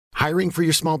Hiring for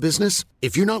your small business?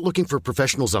 If you're not looking for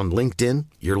professionals on LinkedIn,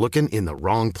 you're looking in the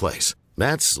wrong place.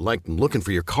 That's like looking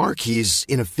for your car keys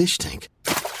in a fish tank.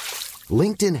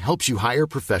 LinkedIn helps you hire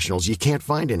professionals you can't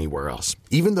find anywhere else,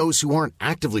 even those who aren't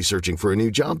actively searching for a new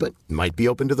job but might be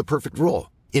open to the perfect role.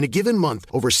 In a given month,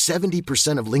 over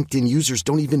 70% of LinkedIn users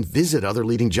don't even visit other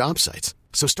leading job sites.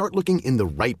 So start looking in the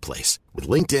right place. With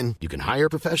LinkedIn, you can hire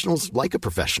professionals like a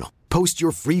professional. Post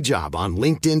your free job on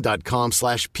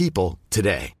linkedin.com/people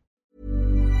today.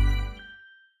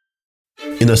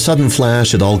 In a sudden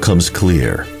flash, it all comes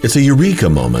clear. It's a eureka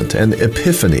moment, an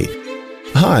epiphany.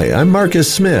 Hi, I'm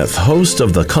Marcus Smith, host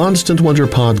of the Constant Wonder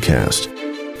podcast.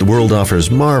 The world offers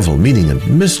marvel, meaning,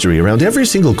 and mystery around every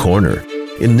single corner.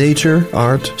 In nature,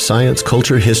 art, science,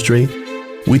 culture, history,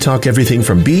 we talk everything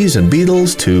from bees and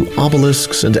beetles to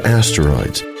obelisks and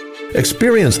asteroids.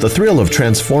 Experience the thrill of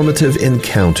transformative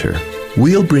encounter.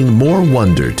 We'll bring more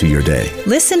wonder to your day.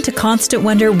 Listen to Constant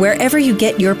Wonder wherever you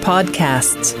get your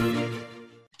podcasts.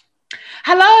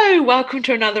 Hello, welcome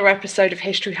to another episode of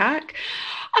History Hack.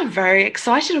 I'm very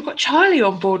excited. I've got Charlie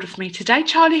on board with me today.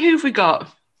 Charlie, who have we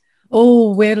got?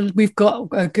 Oh, we've got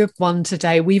a good one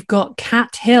today. We've got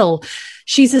Kat Hill.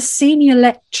 She's a senior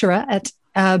lecturer at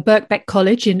Birkbeck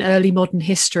College in early modern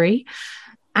history.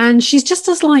 And she's just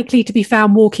as likely to be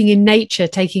found walking in nature,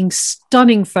 taking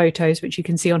stunning photos, which you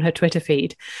can see on her Twitter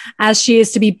feed, as she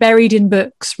is to be buried in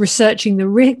books, researching the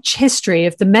rich history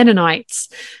of the Mennonites.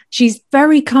 She's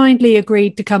very kindly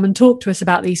agreed to come and talk to us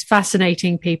about these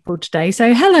fascinating people today.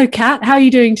 So hello, Kat. How are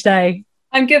you doing today?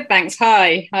 I'm good, thanks.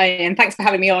 Hi, and thanks for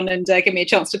having me on and giving me a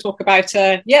chance to talk about,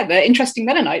 the interesting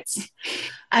Mennonites.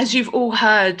 As you've all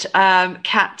heard,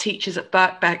 Kat teaches at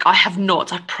Birkbeck. I have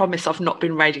not, I promise I've not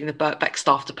been raiding the Birkbeck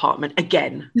staff department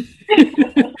again.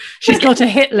 She's got a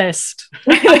hit list.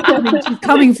 She's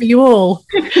coming for you all.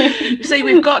 See,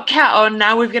 we've got Kat on,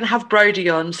 now we're going to have Brodie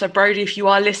on. So Brodie, if you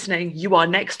are listening, you are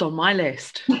next on my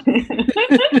list.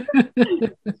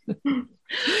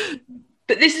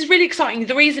 But this is really exciting.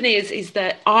 The reason is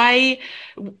that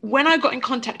when I got in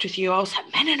contact with you, I was like,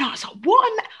 Mennonites,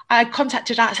 I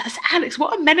contacted Alex. I said, Alex,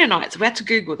 what are Mennonites? We had to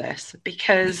Google this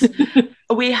because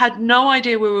we had no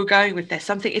idea where we were going with this.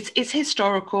 It's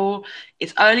historical,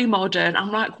 it's early modern.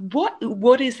 I'm like,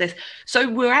 what is this? So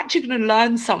we're actually going to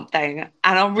learn something,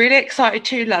 and I'm really excited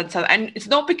to learn something. And it's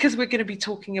not because we're going to be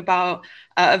talking about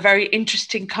a very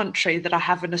interesting country that I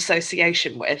have an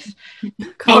association with.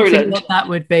 Can't think what that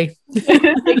would be.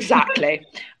 Exactly.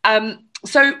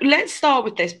 So let's start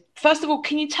with this. First of all,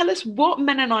 can you tell us what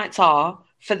Mennonites are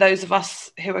for those of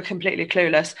us who are completely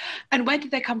clueless, and where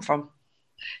did they come from?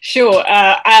 Sure.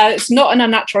 It's not an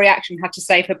unnatural reaction, I have to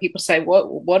say, for people to say,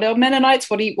 what are Mennonites?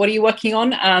 What are you working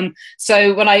on?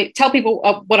 So when I tell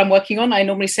people what I'm working on, I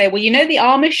normally say, well, you know, the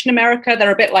Amish in America,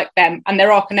 they're a bit like them. And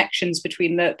there are connections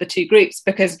between the two groups,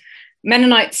 because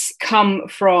Mennonites come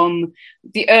from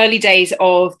the early days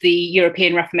of the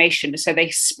European Reformation. So they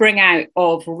spring out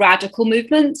of radical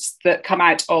movements that come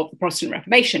out of the Protestant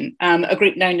Reformation, a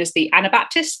group known as the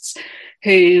Anabaptists,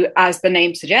 who, as the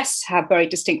name suggests, have very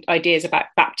distinct ideas about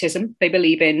baptism. They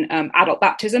believe in adult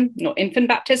baptism, not infant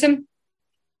baptism.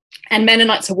 And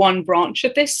Mennonites are one branch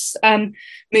of this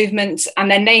movement, and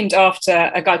they're named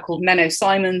after a guy called Menno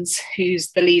Simons,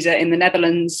 who's the leader in the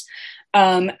Netherlands.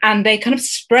 And they kind of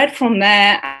spread from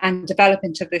there and develop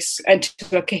into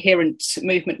a coherent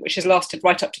movement, which has lasted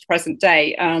right up to the present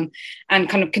day, and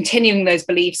kind of continuing those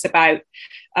beliefs about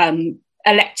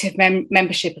elective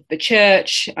membership of the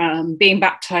church, being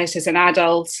baptized as an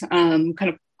adult, kind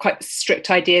of quite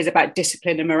strict ideas about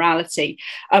discipline and morality.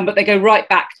 But they go right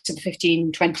back to the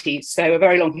 1520s, so a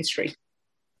very long history.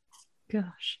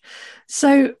 Gosh.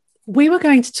 So we were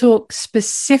going to talk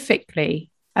specifically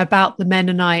about the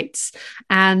Mennonites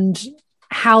and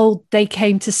how they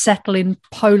came to settle in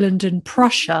Poland and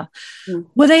Prussia.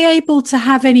 Were they able to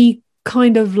have any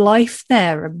kind of life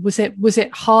there? Was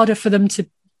it harder for them to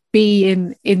be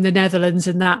in the Netherlands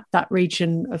and that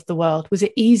region of the world? Was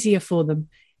it easier for them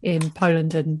in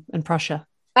Poland and Prussia?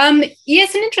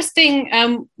 Yes, an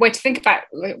interesting way to think about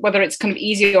whether it's kind of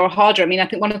easier or harder. I mean, I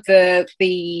think one of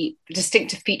the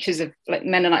distinctive features of like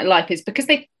Mennonite life is because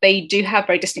they do have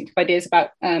very distinctive ideas about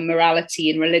morality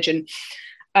and religion.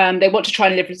 They want to try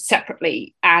and live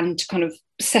separately and kind of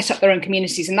set up their own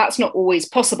communities, and that's not always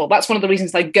possible. That's one of the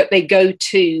reasons they go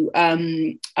to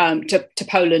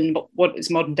Poland, what is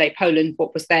modern day Poland,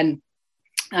 what was then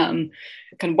kind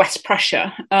of West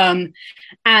Prussia,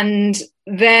 and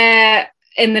they're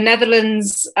in the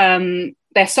Netherlands.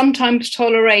 They're sometimes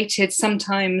tolerated,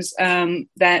 sometimes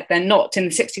they're not. In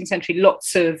the 16th century,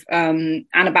 lots of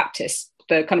Anabaptists,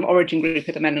 the kind of origin group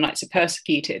of the Mennonites, are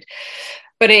persecuted.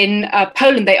 But in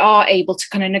Poland, they are able to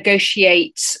kind of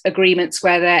negotiate agreements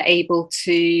where they're able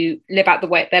to live out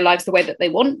their lives the way that they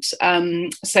want.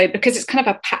 So because it's kind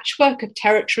of a patchwork of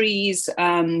territories,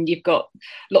 you've got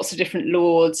lots of different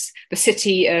lords. The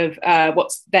city of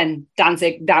what's then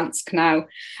Danzig now,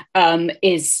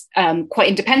 is quite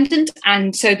independent.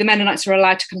 And so the Mennonites are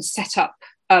allowed to kind of set up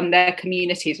their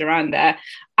communities around there.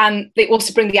 And they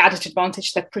also bring the added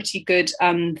advantage they're pretty good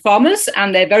farmers,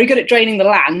 and they're very good at draining the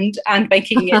land and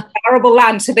making it arable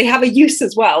land. So they have a use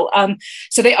as well.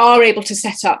 So they are able to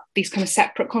set up these kind of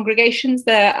separate congregations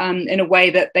there in a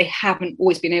way that they haven't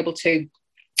always been able to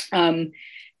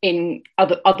in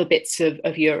other bits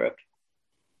of Europe.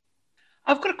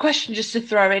 I've got a question just to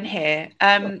throw in here.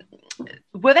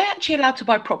 Were they actually allowed to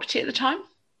buy property at the time?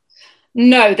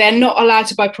 No, they're not allowed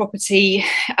to buy property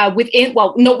not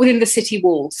within the city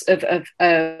walls of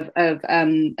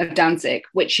Danzig,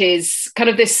 which is kind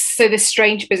of this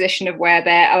strange position of where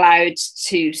they're allowed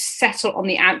to settle on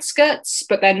the outskirts,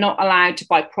 but they're not allowed to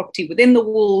buy property within the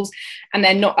walls, and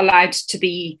they're not allowed to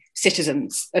be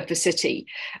citizens of the city.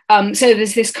 So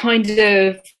there's this kind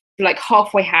of like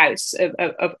halfway house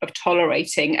of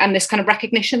tolerating, and this kind of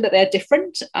recognition that they're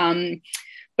different.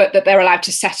 But that they're allowed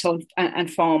to settle and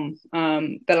farm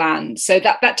the land. So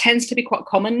that tends to be quite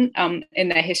common in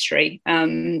their history.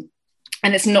 And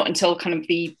it's not until kind of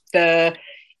the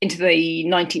into the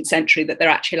 19th century that they're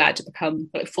actually allowed to become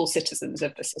like full citizens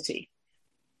of the city.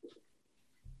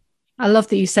 I love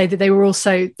that you say that they were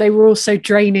also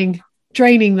draining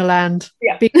the land.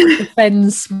 Yeah. Being the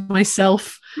fens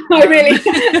myself. Oh, really?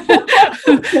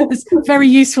 It's very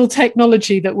useful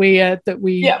technology that we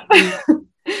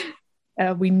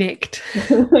nicked.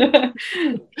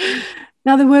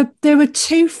 Now there were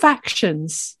two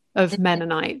factions of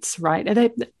Mennonites, right?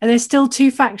 Are there still two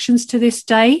factions to this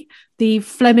day? The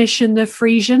Flemish and the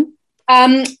Frisian?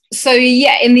 So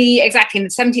yeah, in the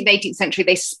 17th, 18th century,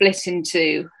 they split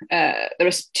into there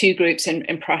are two groups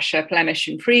in Prussia, Flemish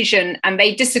and Frisian, and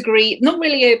they disagree not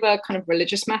really over kind of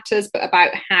religious matters, but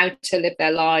about how to live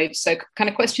their lives. So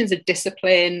kind of questions of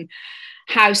discipline,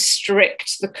 how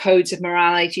strict the codes of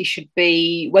morality should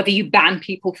be, whether you ban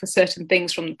people for certain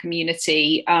things from the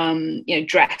community,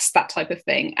 dress, that type of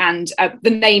thing. And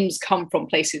the names come from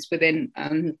places within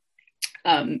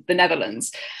the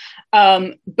Netherlands.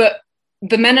 But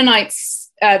the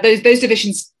Mennonites, those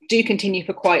divisions do continue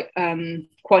for quite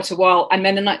a while, and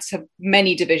Mennonites have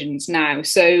many divisions now.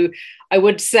 So I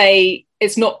would say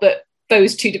it's not that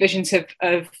those two divisions have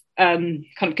kind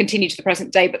of continue to the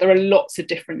present day, but there are lots of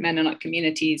different Mennonite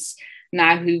communities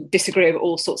now who disagree over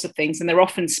all sorts of things, and they're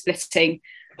often splitting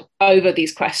over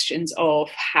these questions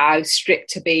of how strict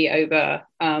to be over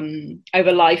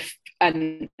life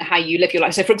and how you live your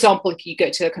life. So, for example, if you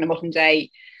go to kind of modern day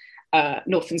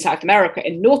North and South America,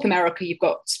 in North America, you've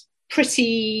got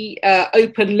pretty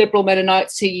open liberal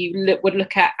Mennonites who you would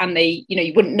look at, and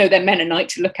you wouldn't know they're Mennonite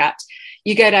to look at.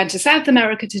 You go down to South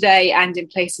America today, and in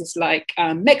places like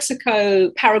Mexico,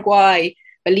 Paraguay,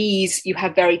 Belize, you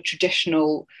have very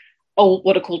traditional,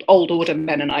 what are called old order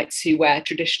Mennonites who wear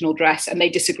traditional dress, and they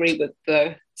disagree with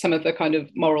some of the kind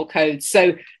of moral codes.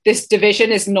 So this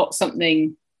division is not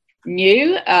something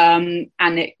new, and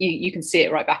you can see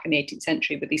it right back in the 18th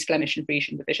century with these Flemish and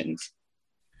Frisian divisions.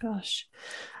 Gosh,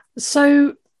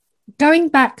 so going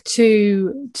back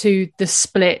to the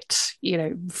split,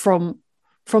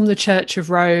 from the Church of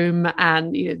Rome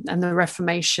and the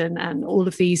Reformation and all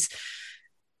of these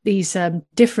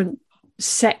different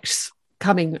sects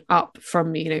coming up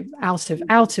from out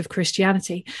of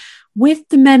Christianity, with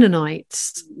the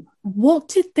Mennonites, what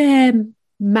did their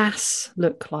mass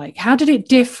look like? How did it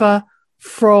differ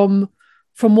from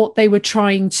what they were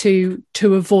trying to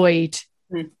avoid?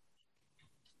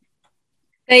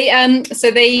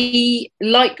 They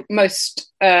like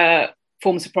most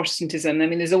forms of Protestantism, I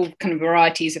mean, there's all kind of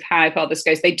varieties of how far this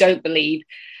goes. They don't believe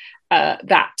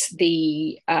that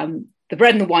the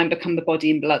bread and the wine become the body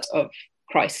and blood of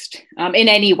Christ in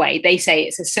any way. They say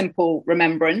it's a simple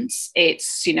remembrance.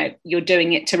 It's, you're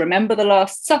doing it to remember the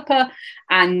Last Supper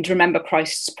and remember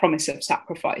Christ's promise of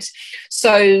sacrifice.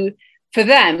 So for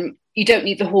them, you don't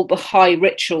need the high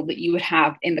ritual that you would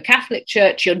have in the Catholic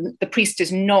Church. The priest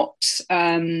is not,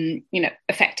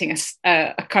 affecting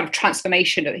a kind of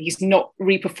transformation. He's not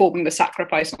reperforming the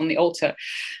sacrifice on the altar.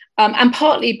 And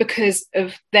partly because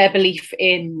of their belief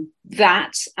in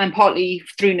that, and partly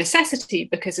through necessity,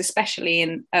 because especially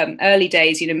in early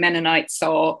days, Mennonites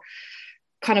are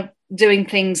kind of doing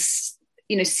things,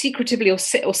 secretively or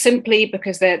simply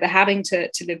because they're having to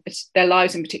live their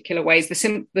lives in particular ways.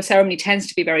 The ceremony tends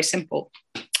to be very simple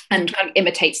and kind of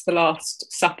imitates the Last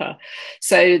Supper,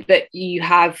 so that you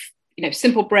have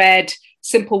simple bread,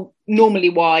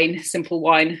 normally simple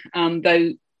wine,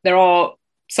 though there are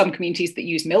some communities that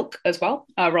use milk as well,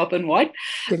 rather than wine.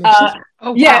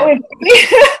 Oh, wow.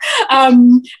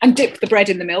 And dip the bread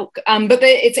in the milk. But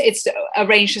it's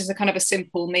arranged as a kind of a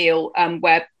simple meal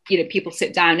where people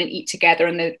sit down and eat together,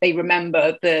 and they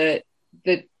remember the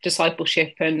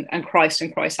discipleship and Christ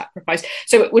and Christ's sacrifice.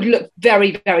 So it would look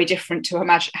very, very different to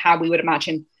imagine how we would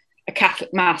imagine a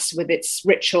Catholic mass with its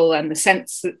ritual and the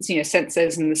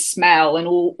senses and the smell and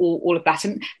all of that.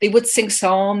 And they would sing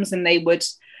psalms, and there would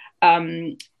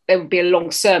be a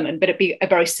long sermon, but it'd be a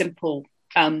very simple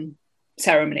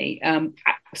ceremony,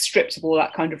 stripped of all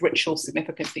that kind of ritual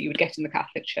significance that you would get in the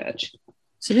Catholic Church.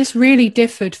 So this really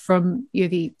differed from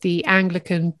the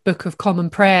Anglican Book of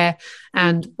Common Prayer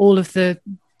and all of the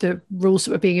rules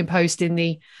that were being imposed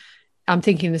in I'm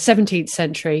thinking the 17th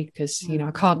century, because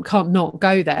I can't not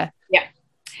go there.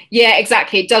 Yeah,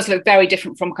 exactly. It does look very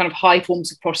different from kind of high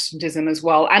forms of Protestantism as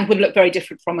well, and would look very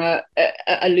different from a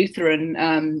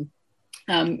Lutheran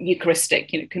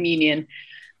Eucharistic, communion,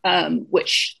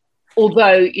 which,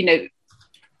 although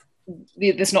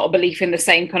there's not a belief in the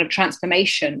same kind of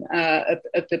transformation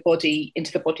of the body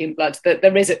into the body and blood, that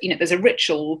there is there's a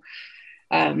ritual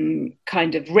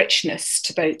kind of richness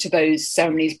to those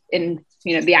ceremonies. In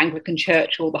the Anglican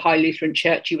Church or the High Lutheran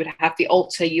Church, you would have the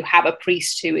altar, you have a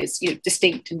priest who is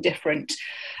distinct and different,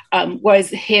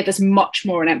 whereas here there's much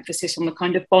more an emphasis on the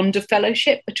kind of bond of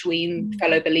fellowship between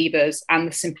fellow believers and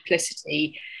the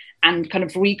simplicity and kind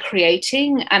of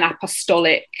recreating an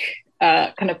apostolic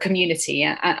kind of community.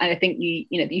 And I think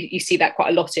you see that quite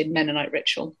a lot in Mennonite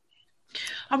ritual.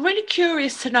 I'm really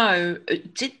curious to know,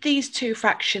 did these two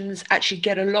fractions actually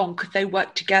get along? Could they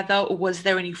work together, or was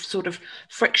there any sort of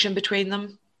friction between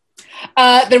them?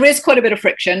 There is quite a bit of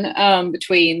friction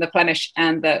between the Flemish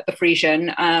and the Frisian,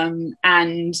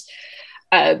 and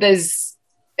there's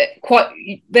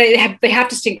they have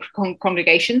distinct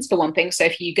congregations, for one thing. So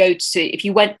if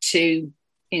you went to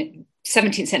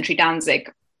 17th century Danzig,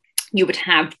 you would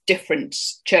have different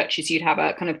churches. You'd have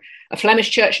a kind of a Flemish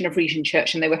church and a Frisian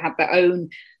church, and they would have their own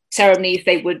ceremonies.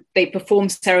 They perform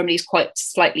ceremonies quite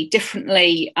slightly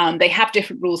differently. They have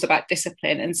different rules about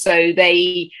discipline, and so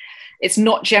it's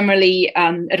not generally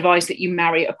advised that you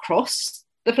marry across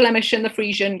the Flemish and the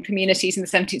Frisian communities in the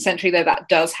 17th century, though that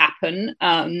does happen.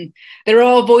 There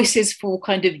are voices for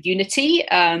kind of unity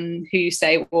who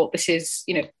say, well, this is,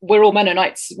 we're all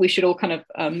Mennonites, we should all kind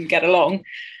of get along.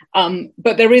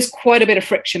 But there is quite a bit of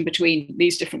friction between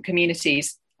these different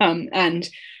communities, and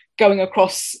going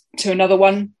across to another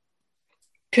one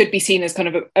could be seen as kind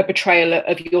of a betrayal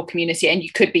of your community, and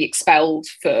you could be expelled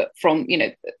from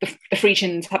the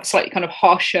Frisians have a slightly kind of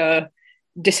harsher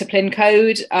discipline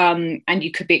code, and you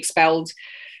could be expelled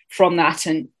from that,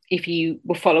 and if you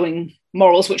were following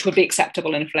morals which would be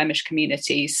acceptable in a Flemish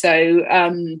community. So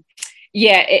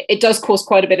it does cause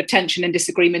quite a bit of tension and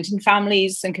disagreement, and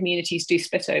families and communities do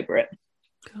split over it.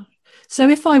 So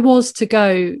if I was to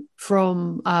go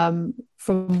from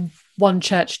one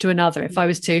church to another, if I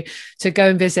was to go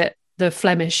and visit the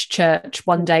Flemish church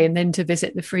one day and then to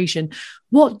visit the Frisian,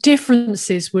 what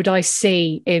differences would I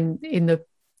see in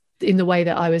the way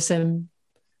that I was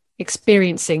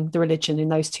experiencing the religion in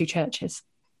those two churches?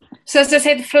 So as I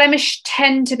say, the Flemish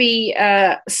tend to be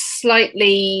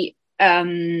slightly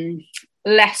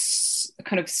less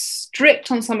kind of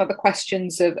strict on some of the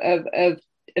questions of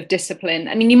discipline.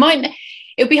 I mean,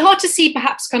 it would be hard to see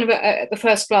perhaps kind of at the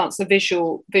first glance the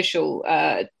visual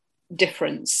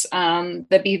difference.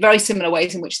 There'd be very similar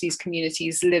ways in which these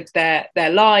communities live their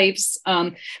lives.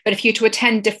 But if you were to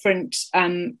attend different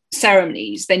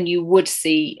ceremonies, then you would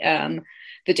see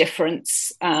the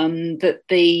difference, that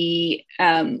the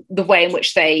way in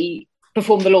which they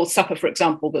perform the Lord's Supper, for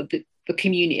example, the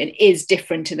communion is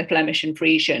different in the Flemish and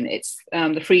Frisian. It's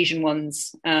the Frisian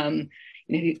ones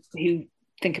who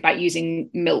think about using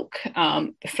milk.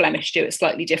 The Flemish do it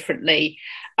slightly differently.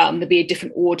 There'd be a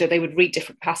different order. They would read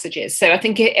different passages. So I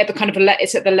think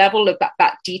it's at the level of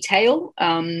that detail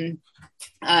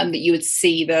that you would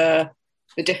see the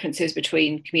differences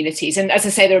between communities. And as I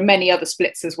say, there are many other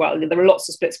splits as well. There are lots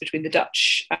of splits between the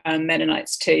Dutch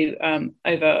Mennonites too,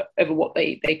 over what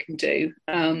they can do.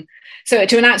 So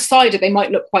to an outsider, they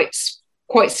might look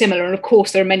quite similar. And of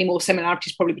course, there are many more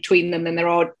similarities probably between them than there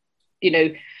are,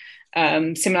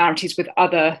 similarities with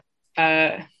other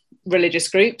religious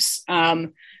groups.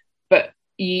 But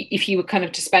if you were kind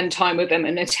of to spend time with them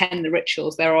and attend the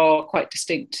rituals, there are quite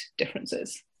distinct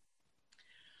differences.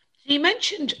 You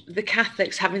mentioned the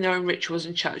Catholics having their own rituals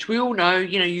in church. We all know,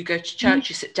 you go to church,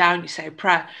 you sit down, you say a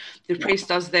prayer, the priest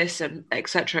does this, and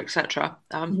etc., etc.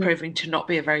 I'm proving to not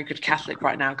be a very good Catholic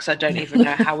right now because I don't even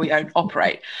know how we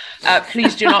operate.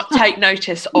 Please do not take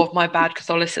notice of my bad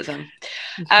Catholicism.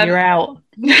 You're out.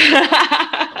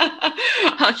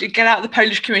 I should get out of the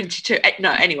Polish community too.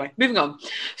 No, anyway, moving on.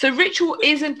 So ritual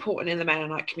is important in the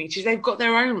Mennonite communities. They've got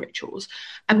their own rituals,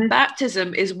 and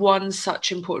baptism is one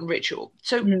such important ritual.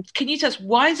 So can you tell us,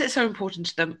 why is it so important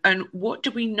to them, and what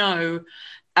do we know,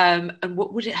 and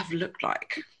what would it have looked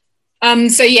like?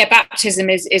 Baptism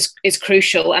is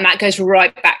crucial, and that goes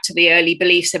right back to the early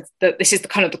beliefs of that this is the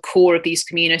kind of the core of these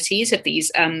communities, of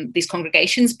these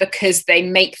congregations, because they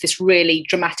make this really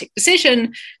dramatic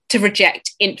decision to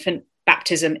reject infant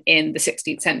baptism in the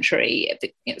 16th century.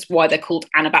 It's why they're called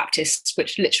Anabaptists,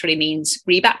 which literally means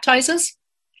rebaptizers,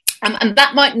 and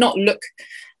that might not look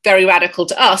very radical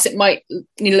to us. It might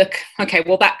look, okay,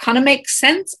 well, that kind of makes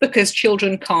sense because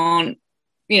children can't,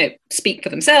 speak for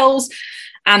themselves,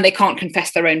 and they can't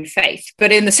confess their own faith.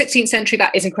 But in the 16th century,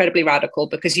 that is incredibly radical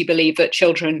because you believe that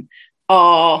children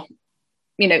are,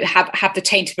 have the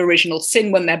taint of original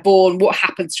sin when they're born. What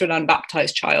happens to an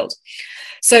unbaptized child?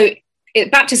 So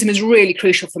baptism is really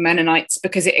crucial for Mennonites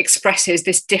because it expresses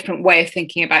this different way of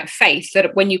thinking about faith,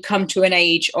 that when you come to an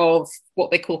age of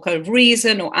what they call kind of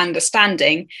reason or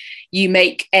understanding, you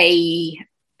make a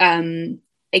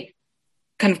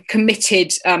kind of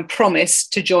committed promise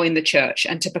to join the church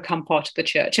and to become part of the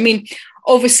church. I mean,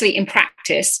 obviously in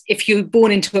practice, if you're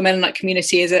born into a Mennonite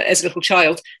community as a little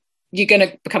child, you're going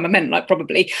to become a Mennonite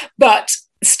probably, but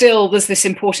still there's this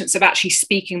importance of actually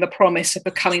speaking the promise of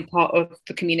becoming part of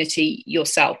the community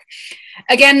yourself.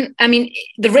 Again, I mean,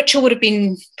 the ritual would have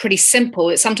been pretty simple.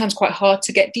 It's sometimes quite hard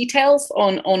to get details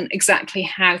on exactly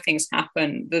how things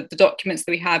happen. The documents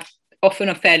that we have often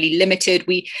are fairly limited.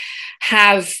 We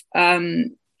have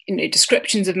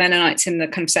descriptions of Mennonites in the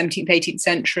kind of 17th, 18th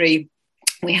century.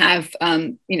 We have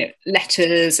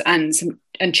letters and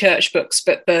church books,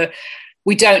 but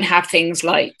we don't have things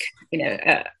like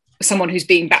someone who's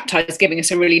being baptized giving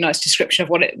us a really nice description of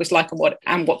what it was like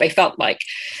and what they felt like.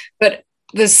 But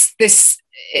there's this.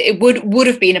 It would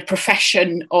have been a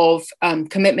profession of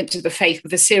commitment to the faith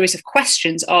with a series of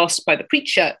questions asked by the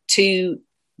preacher to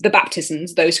the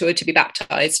baptisms, those who are to be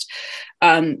baptized,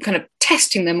 kind of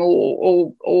testing them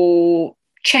or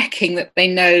checking that they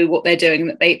know what they're doing,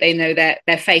 that they know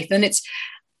their faith. And it's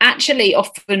actually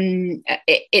often,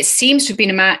 it seems to have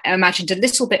been imagined a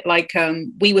little bit like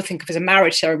we would think of as a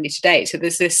marriage ceremony today. So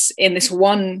there's this, in this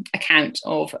one account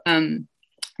of the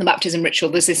baptism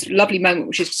ritual, there's this lovely moment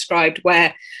which is described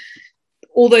where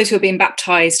all those who are being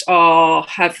baptized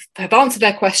have answered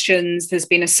their questions. There's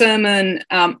been a sermon,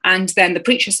 and then the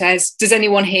preacher says, "Does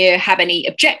anyone here have any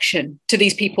objection to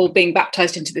these people being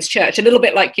baptized into this church?" A little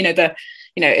bit like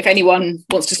if anyone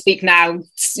wants to speak now,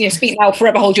 speak now,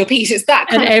 forever hold your peace. It's that,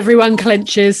 and everyone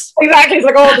clenches. Exactly, it's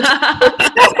like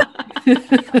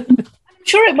I'm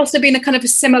sure it must have been a kind of a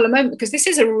similar moment because this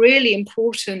is a really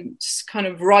important kind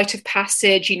of rite of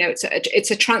passage.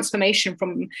 It's a transformation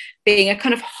from being a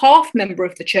kind of half member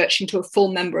of the church into a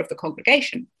full member of the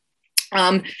congregation.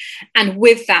 And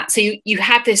with that, so you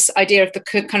have this idea of the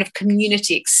kind of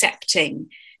community accepting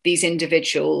these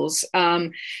individuals.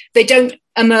 They don't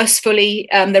immerse fully.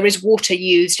 There is water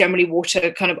used, generally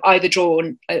water kind of either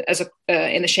drawn as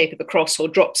in the shape of the cross or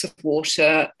drops of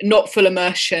water, not full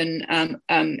immersion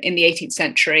in the 18th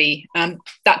century.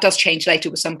 That does change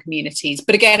later with some communities.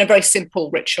 But again, a very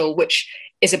simple ritual, which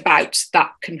is about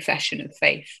that confession of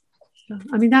faith.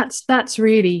 I mean, that's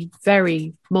really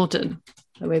very modern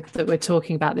that we're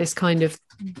talking about, this kind of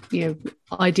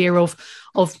idea of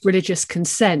religious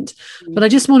consent. But I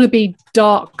just want to be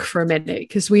dark for a minute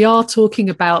because we are talking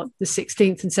about the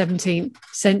 16th and 17th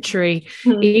century,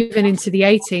 even into the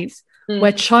 18th,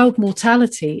 where child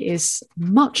mortality is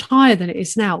much higher than it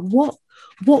is now. What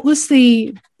was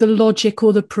the logic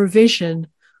or the provision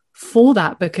for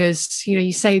that? Because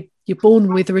you say you're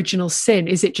born with original sin.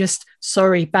 Is it just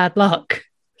sorry, bad luck?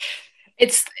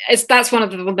 That's one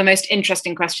of the most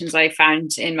interesting questions I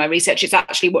found in my research. It's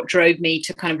actually what drove me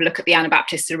to kind of look at the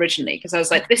Anabaptists originally, because I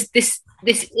was like, this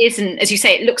isn't, as you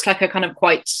say, it looks like a kind of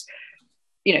quite,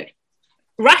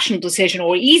 rational decision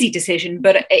or easy decision,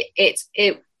 but it's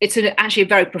actually a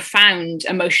very profound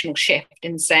emotional shift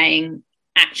in saying,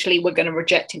 actually, we're going to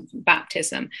reject infant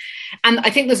baptism. And I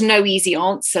think there's no easy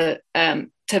answer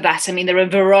to that. I mean, there are a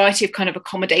variety of kind of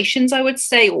accommodations, I would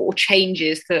say, or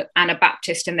changes that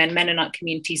Anabaptist and then Mennonite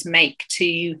communities make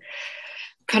to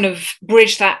kind of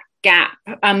bridge that gap.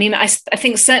 I mean, I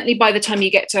think certainly by the time you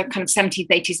get to kind of 17th,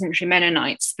 18th century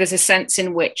Mennonites, there's a sense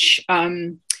in which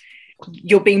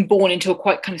you're being born into a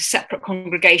quite kind of separate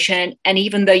congregation. And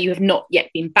even though you have not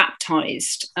yet been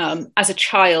baptized, as a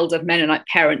child of Mennonite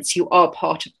parents, you are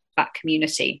part of that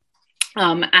community.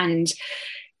 And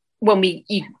when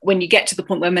you get to the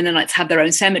point where Mennonites have their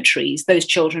own cemeteries, those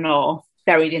children are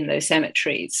buried in those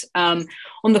cemeteries. On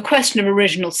the question of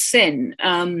original sin,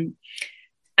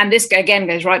 and this again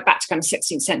goes right back to kind of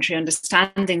 16th century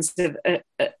understandings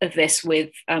of this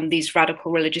with these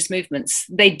radical religious movements.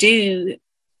 They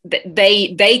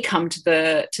come to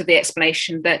the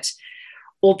explanation that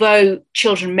although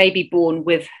children may be born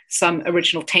with some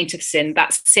original taint of sin,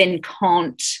 that sin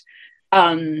can't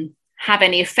have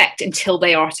any effect until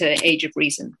they are at an age of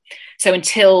reason. So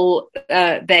until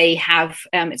they have,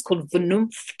 it's called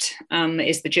Vernunft,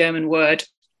 is the German word.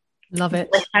 Love it.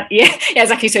 Yeah,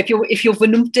 exactly. So if you're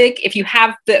vernünftig, if you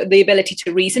have the ability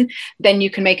to reason, then you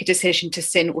can make a decision to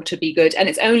sin or to be good. And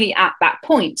it's only at that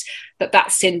point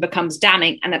that sin becomes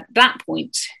damning. And at that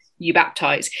point, you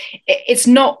baptize. It's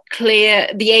not clear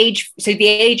the age. So the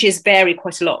ages vary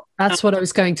quite a lot. That's what I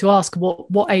was going to ask.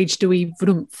 What age do we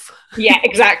vernunft? Yeah,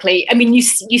 exactly. I mean, you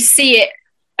see it.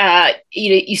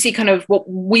 You see kind of what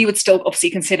we would still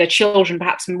obviously consider children,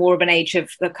 perhaps more of an age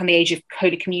of the kind of age of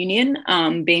Holy Communion,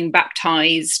 being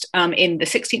baptized in the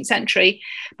 16th century.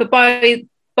 But by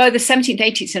the 17th,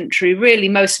 18th century, really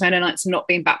most Mennonites are not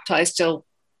being baptized till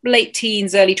late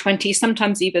teens, early 20s,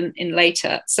 sometimes even in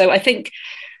later. So I think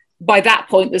by that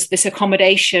point, there's this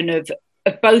accommodation of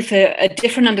both a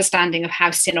different understanding of how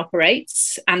sin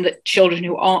operates, and that children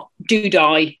who do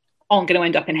die aren't going to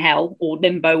end up in hell or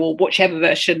limbo or whichever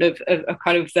version of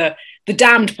kind of the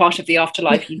damned part of the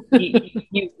afterlife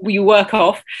you work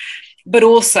off, but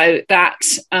also that,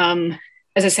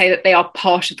 as I say, that they are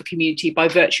part of the community by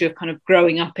virtue of kind of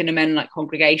growing up in a Mennonite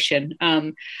congregation.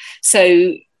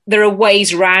 So there are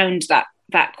ways around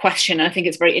that question. I think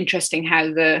it's very interesting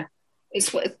how it's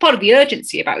part of the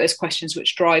urgency about those questions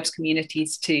which drives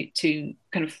communities to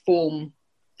kind of form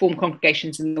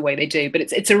congregations in the way they do. But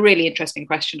it's a really interesting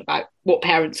question about what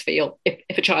parents feel if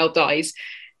a child dies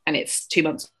and it's 2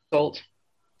 months old.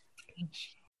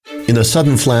 In a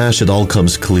sudden flash, it all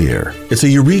comes clear. It's a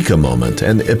eureka moment,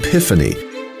 an epiphany.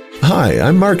 Hi,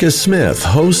 I'm Marcus Smith,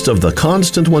 host of the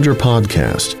Constant Wonder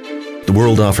podcast. The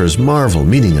world offers marvel,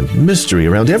 meaning, and mystery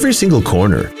around every single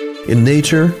corner. In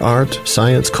nature, art,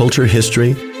 science, culture,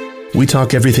 history, we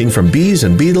talk everything from bees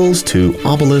and beetles to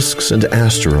obelisks and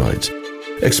asteroids.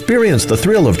 Experience the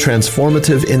thrill of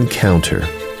transformative encounter.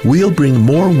 We'll bring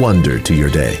more wonder to your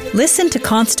day. Listen to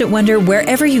Constant Wonder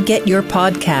wherever you get your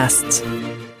podcasts.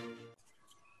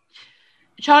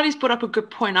 Charlie's brought up a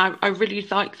good point. I really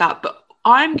like that. But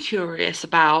I'm curious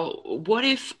about, what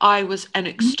if I was an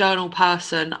external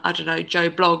person, I don't know, Joe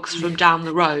Bloggs from down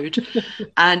the road,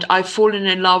 and I've fallen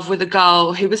in love with a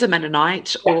girl who was a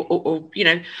Mennonite, or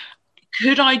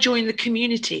could I join the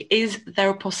community? Is there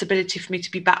a possibility for me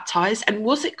to be baptized? And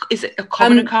is it a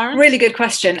common occurrence? Really good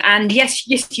question. And yes,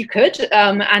 you could.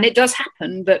 And it does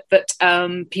happen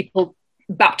that people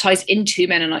baptize into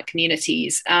Mennonite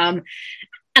communities.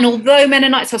 And although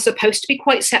Mennonites are supposed to be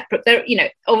quite separate,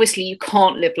 obviously you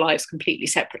can't live lives completely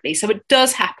separately. So it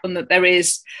does happen that there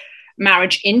is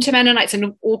marriage into Mennonites,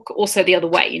 and also the other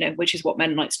way, which is what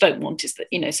Mennonites don't want, is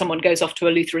that, someone goes off to a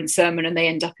Lutheran sermon and they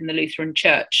end up in the Lutheran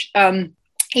church.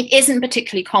 It isn't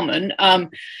particularly common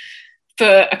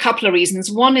for a couple of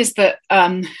reasons. One is that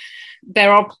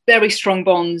there are very strong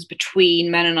bonds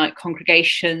between Mennonite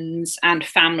congregations and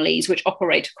families which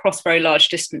operate across very large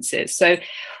distances. So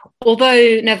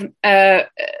although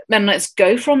Mennonites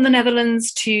go from the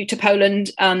Netherlands to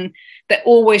Poland, they're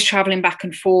always traveling back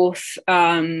and forth.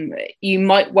 You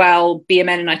might well be a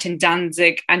Mennonite in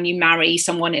Danzig and you marry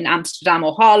someone in Amsterdam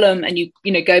or Haarlem, and you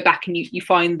go back and you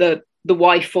find the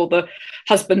wife or the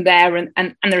husband there,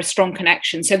 and there are strong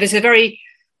connections. So there's a very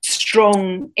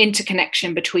strong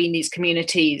interconnection between these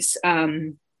communities,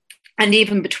 and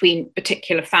even between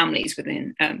particular families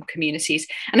within communities.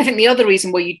 And I think the other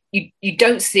reason why you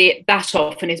don't see it that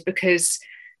often is because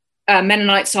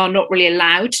Mennonites are not really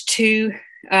allowed to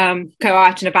go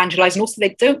out and evangelize, and also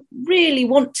they don't really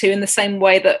want to in the same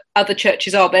way that other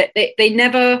churches are. They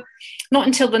never, not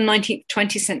until the 19th,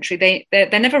 20th century,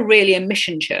 they're never really a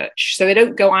mission church. So they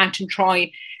don't go out and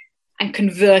try and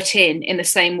convert in the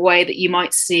same way that you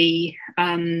might see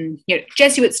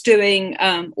Jesuits doing,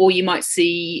 or you might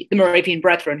see the Moravian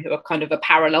Brethren, who are kind of a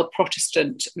parallel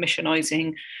Protestant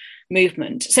missionizing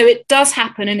movement. So it does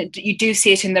happen, and you do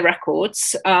see it in the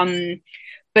records,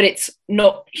 but it's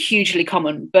not hugely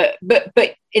common. But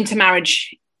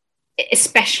intermarriage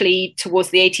especially towards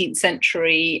the 18th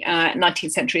century,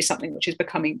 19th century, something which is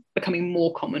becoming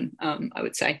more common, I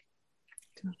would say.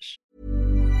 Gosh.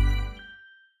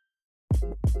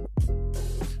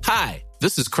 Hi,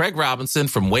 this is Craig Robinson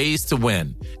from Ways to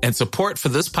Win, and support for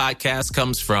this podcast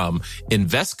comes from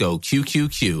Invesco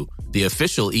QQQ, the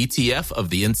official ETF of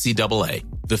the NCAA.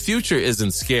 The future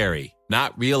isn't scary.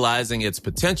 Not realizing its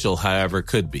potential, however,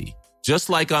 could be. Just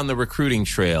like on the recruiting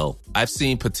trail, I've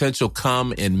seen potential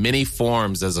come in many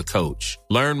forms as a coach.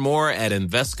 Learn more at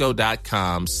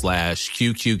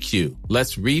Invesco.com/QQQ.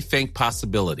 Let's rethink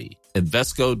possibility.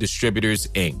 Invesco Distributors,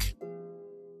 Inc.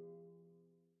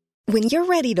 When you're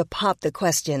ready to pop the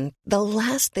question, the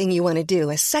last thing you want to do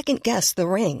is second-guess the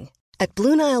ring. At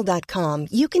BlueNile.com,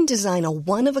 you can design a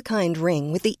one-of-a-kind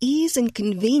ring with the ease and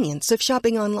convenience of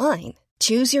shopping online.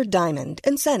 Choose your diamond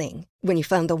and setting. When you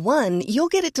find the one, you'll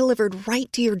get it delivered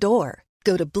right to your door.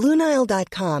 Go to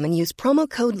BlueNile.com and use promo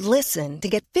code LISTEN to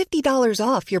get $50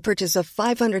 off your purchase of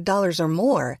 $500 or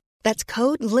more. That's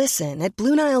code LISTEN at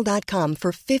BlueNile.com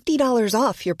for $50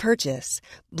 off your purchase.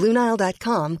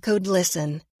 BlueNile.com, code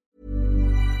LISTEN.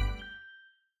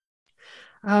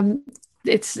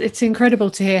 It's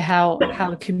incredible to hear how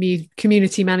the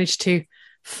community managed to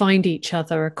find each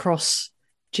other across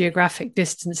geographic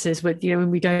distances. With when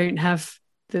we don't have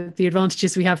the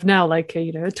advantages we have now, like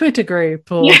a Twitter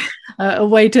group or a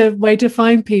way to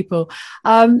find people.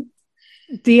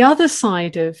 The other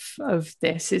side of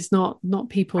this is not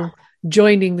people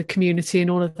joining the community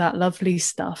and all of that lovely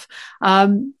stuff.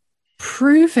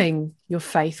 Proving your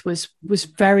faith was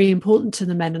very important to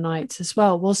the Mennonites as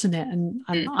well, wasn't it? And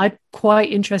I'm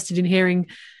quite interested in hearing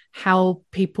how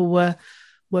people were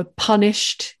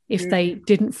punished if they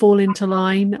didn't fall into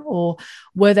line, or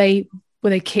were they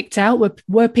kicked out?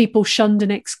 Were people shunned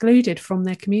and excluded from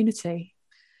their community?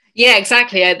 Yeah,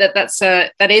 exactly.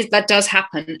 That does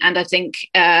happen, and I think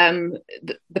the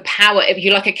power, if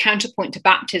you like, a counterpoint to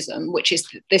baptism, which is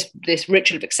this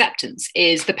ritual of acceptance,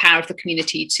 is the power of the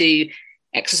community to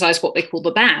exercise what they call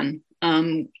the ban,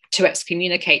 to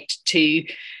excommunicate, to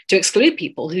exclude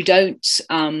people who don't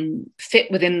fit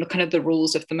within the kind of the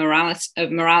rules of the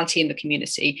morality in the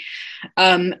community,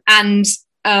 and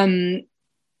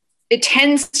it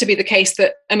tends to be the case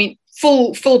that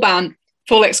full ban.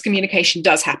 Full excommunication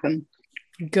does happen.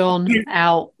 Gone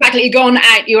out. Exactly, gone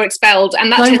out, you're expelled.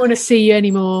 And don't want to see you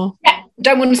anymore. Yeah,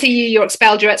 don't want to see you, you're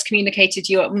expelled, you're excommunicated,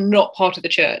 you're not part of the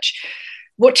church.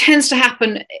 What tends to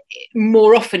happen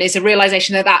more often is a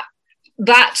realization that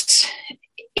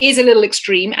is a little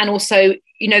extreme, and also,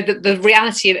 the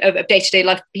reality of day-to-day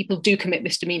life, people do commit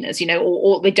misdemeanors,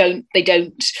 or they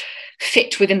don't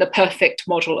fit within the perfect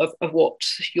model of what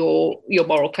your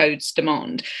moral codes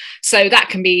demand. So that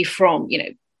can be from,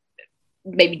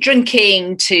 maybe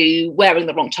drinking, to wearing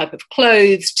the wrong type of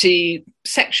clothes, to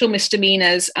sexual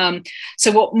misdemeanors.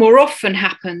 So what more often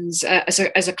happens as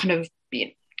a kind of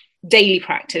daily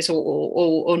practice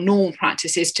or normal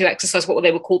practice is to exercise what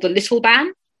they would call the little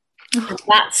ban. Oh.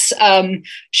 That's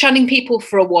shunning people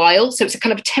for a while. So it's a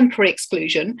kind of temporary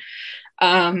exclusion.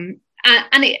 I'm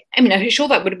sure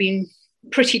that would have been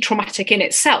pretty traumatic in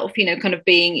itself, kind of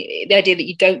being the idea that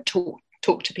you don't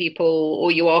talk to people,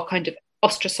 or you are kind of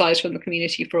ostracized from the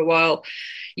community for a while.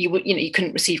 You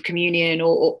couldn't receive communion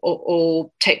or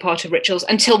take part of rituals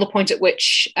until the point at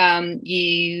which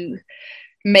you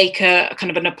make a kind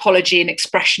of an apology, an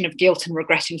expression of guilt and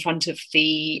regret in front of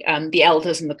the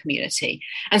elders in the community.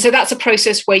 And so that's a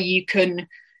process where you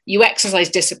exercise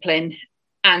discipline,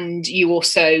 and you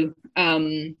also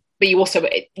don't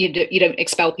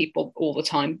expel people all the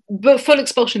time. But full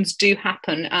expulsions do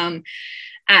happen,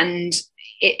 and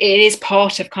it is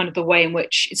part of kind of the way in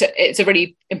which it's a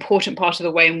really important part of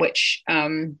the way in which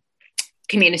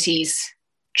communities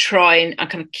try and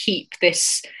kind of keep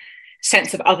this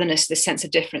sense of otherness, this sense of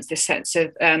difference, this sense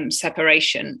of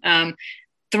separation.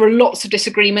 There are lots of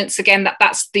disagreements. Again,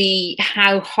 that's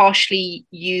how harshly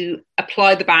you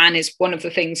apply the ban is one of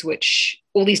the things which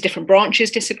all these different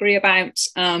branches disagree about.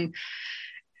 And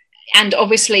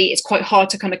obviously, it's quite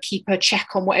hard to kind of keep a check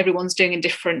on what everyone's doing in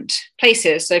different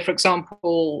places. So, for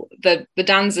example, the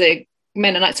Danzig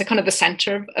Mennonites are kind of the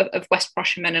center of West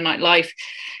Prussian Mennonite life,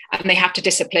 and they have to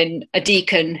discipline a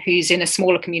deacon who's in a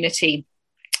smaller community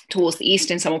towards the east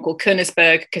in someone called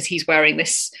Königsberg, because he's wearing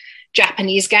this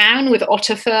Japanese gown with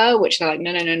otter fur, which they're like,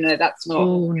 no, that's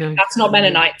not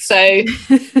Mennonite. So,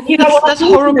 that's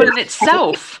horrible in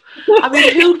itself. I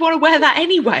mean, who would want to wear that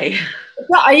anyway?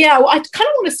 Yeah, well, I kind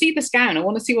of want to see this gown. I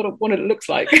want to see what it looks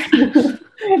like.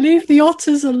 Leave the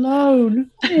otters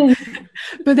alone.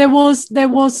 But there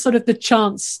was sort of the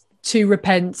chance to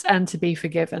repent and to be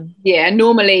forgiven. Yeah,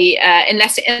 normally,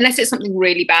 unless it's something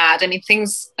really bad. I mean,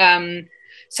 things,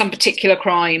 some particular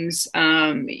crimes,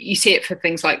 you see it for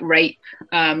things like rape,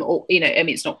 or, you know, I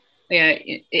mean, it's not,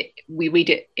 we read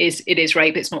it is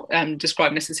rape. It's not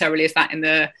described necessarily as that in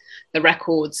the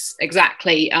records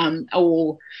exactly,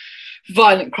 or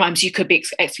violent crimes. You could be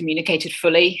excommunicated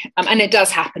fully, and it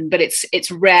does happen, but it's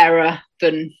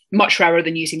much rarer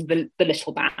than using the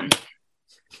little ban.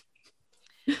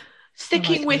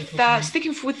 Sticking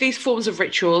with these forms of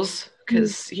rituals,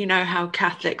 because you know how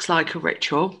Catholics like a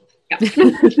ritual. Yeah.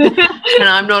 And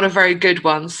I'm not a very good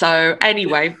one. So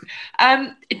anyway,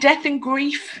 death and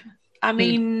grief. I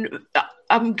mean,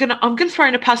 I'm gonna throw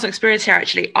in a personal experience here.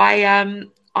 Actually,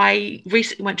 I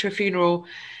recently went to a funeral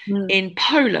in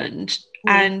Poland,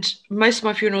 and most of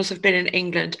my funerals have been in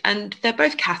England, and they're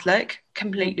both Catholic,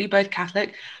 completely both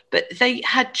Catholic, but they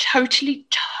had totally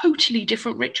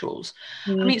different rituals.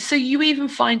 I mean, so you even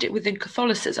find it within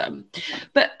Catholicism.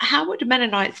 But how would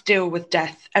Mennonites deal with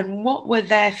death, and what were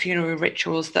their funeral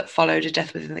rituals that followed a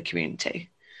death within the community?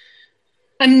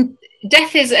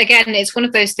 Death is, again, it's one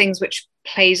of those things which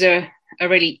plays a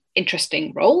really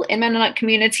interesting role in Mennonite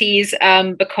communities,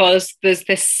 because there's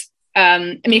this, I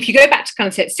mean, if you go back to kind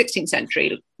of say 16th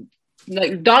century,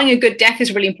 like dying a good death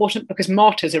is really important because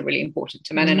martyrs are really important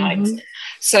to Mennonites.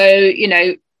 So, you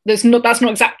know, that's not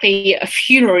exactly a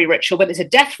funerary ritual, but it's a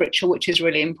death ritual, which is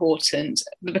really important.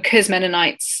 But because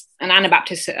Mennonites and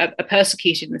Anabaptists are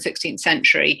persecuted in the 16th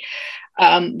century,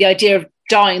 the idea of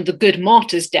dying the good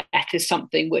martyr's death is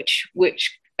something which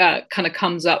kind of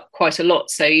comes up quite a lot.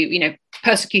 So, you know,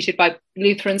 persecuted by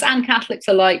Lutherans and Catholics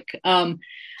alike,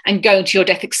 and going to your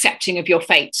death accepting of your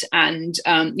fate. And,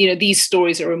 you know, these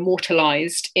stories are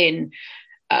immortalized in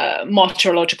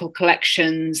martyrological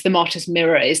collections. The Martyr's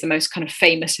Mirror is the most kind of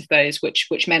famous of those,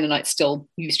 which Mennonites still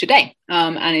use today,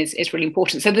 and is really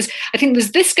important. So I think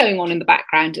there's this going on in the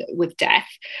background with death.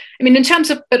 I mean, in terms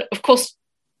of, but of course,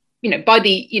 you know,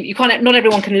 you can't, not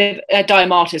everyone can die a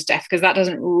martyr's death, because that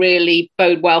doesn't really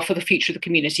bode well for the future of the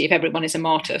community if everyone is a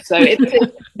martyr. So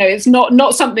it's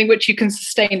not something which you can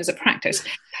sustain as a practice.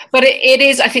 But it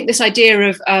is, I think, this idea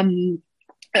of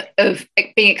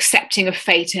being accepting of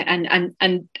fate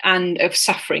and of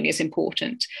suffering is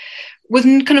important. With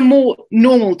kind of more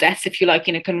normal death, if you like,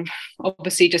 you know, kind of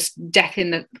obviously just death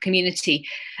in the community,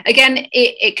 again,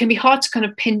 it can be hard to kind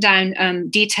of pin down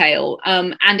detail,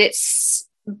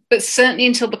 but certainly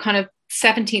until the kind of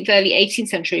 17th, early 18th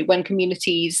century, when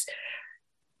communities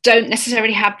don't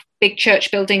necessarily have big church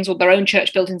buildings or their own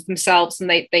church buildings themselves, and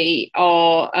they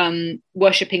are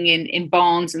worshipping in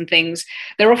barns and things,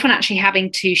 they're often actually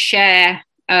having to share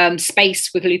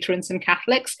space with Lutherans and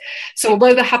Catholics. So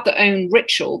although they have their own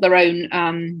ritual, their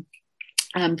own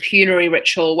funerary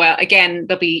ritual, where again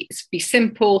there'll be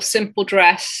simple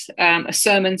dress, a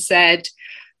sermon said,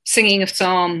 singing of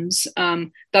psalms, they'll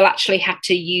actually have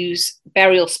to use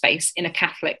burial space in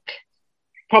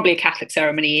probably a Catholic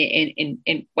ceremony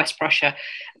in West Prussia,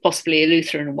 possibly a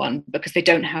Lutheran one, because they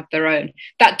don't have their own.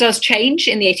 That does change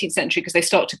in the 18th century because they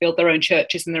start to build their own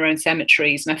churches and their own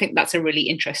cemeteries. And I think that's a really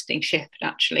interesting shift,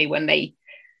 actually, when they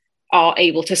are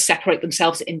able to separate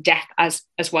themselves in death as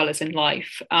well as in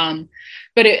life.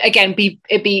 But it'd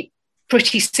be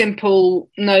pretty simple,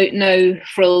 no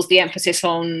frills, the emphasis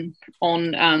on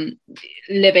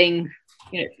living,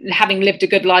 you know, having lived a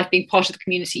good life, being part of the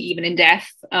community even in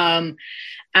death,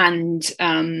 and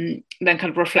then kind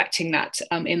of reflecting that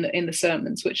in the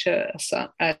sermons which are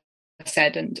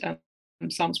said, and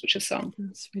psalms which are sung.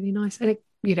 That's really nice. And it,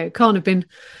 you know, can't have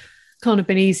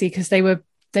been easy, because they were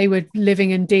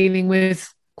living and dealing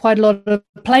with quite a lot of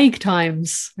plague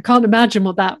times. I can't imagine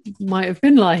what that might have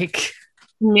been like.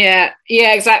 Yeah,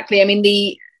 exactly. I mean,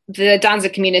 the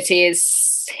Danzig community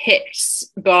is hit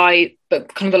by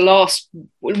kind of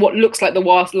what looks like the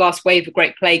last wave of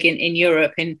Great Plague in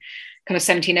Europe in kind of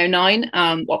 1709.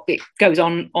 It goes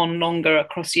on longer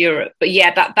across Europe, but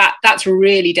yeah, that's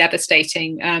really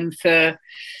devastating for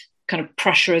kind of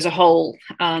Prussia as a whole.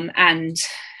 And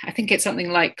I think it's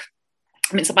something like,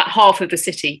 I mean, it's about half of the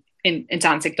city in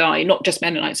Danzig die, not just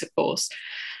Mennonites, of course.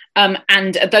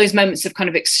 And at those moments of kind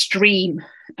of extreme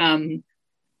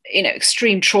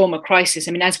trauma crisis,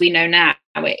 I mean, as we know now,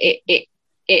 it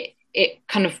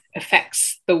kind of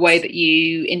affects the way that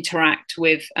you interact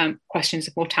with questions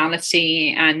of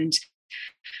mortality and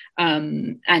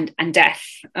death.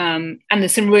 And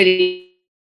there's some really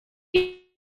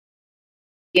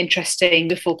interesting,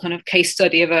 beautiful kind of case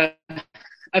study of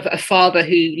a father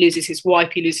who loses his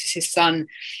wife, he loses his son,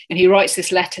 and he writes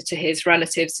this letter to his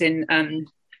relatives in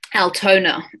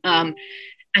Altona, and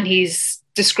he's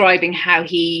describing how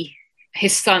he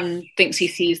his son thinks he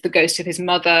sees the ghost of his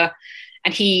mother,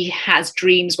 and he has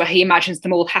dreams where he imagines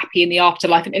them all happy in the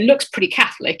afterlife. And it looks pretty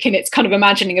Catholic in its kind of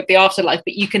imagining of the afterlife,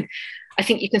 but I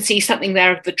think you can see something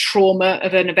there of the trauma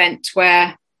of an event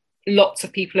where lots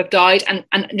of people have died, and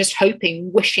just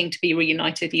wishing to be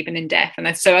reunited even in death.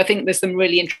 And so I think there's some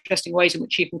really interesting ways in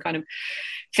which you can kind of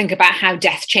think about how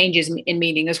death changes in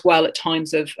meaning as well at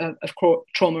times of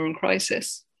trauma and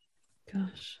crisis.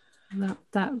 Gosh,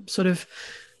 that sort of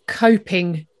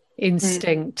coping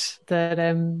instinct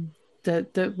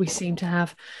that we seem to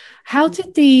have. How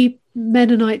did the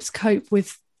Mennonites cope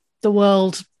with the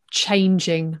world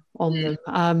changing on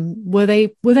them? Were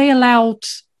they allowed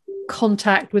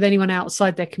contact with anyone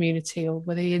outside their community, or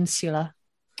were they insular?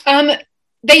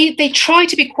 They try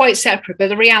to be quite separate, but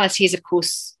the reality is, of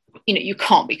course, you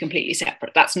can't be completely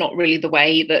separate. That's not really the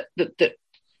way that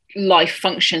life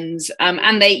functions.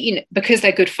 And they, because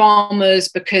they're good farmers,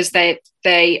 because they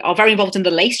are very involved in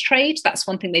the lace trade. That's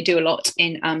one thing they do a lot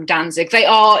in Danzig. They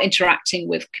are interacting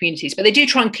with communities, but they do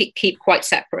try and keep quite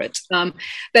separate.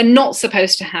 They're not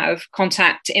supposed to have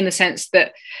contact in the sense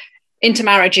that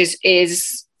intermarriage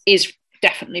is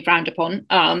definitely frowned upon.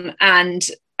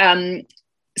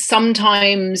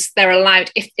 Sometimes they're allowed,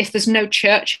 if there's no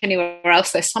church anywhere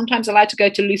else, they're sometimes allowed to go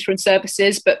to Lutheran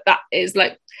services, but that is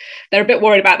like, they're a bit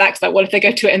worried about that, because like, what if they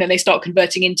go to it and then they start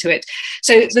converting into it?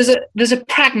 So there's a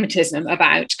pragmatism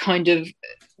about kind of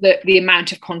the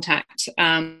amount of contact,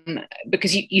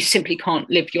 because you simply can't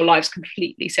live your lives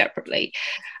completely separately,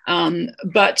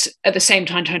 but at the same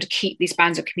time trying to keep these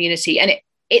bands of community. And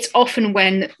it's often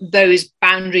when those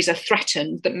boundaries are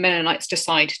threatened that Mennonites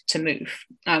decide to move,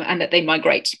 and that they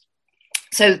migrate.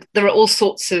 So there are all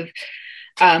sorts of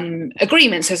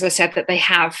agreements, as I said, that they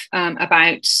have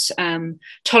about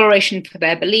toleration for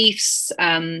their beliefs.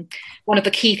 One of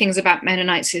the key things about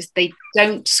Mennonites is they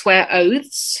don't swear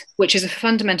oaths, which is a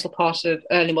fundamental part of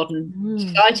early modern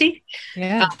society.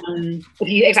 Yeah.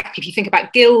 If you think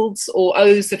about guilds or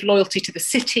oaths of loyalty to the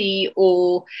city,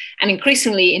 and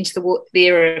increasingly into the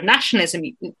era of nationalism,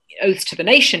 oaths to the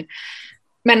nation,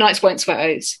 Mennonites won't swear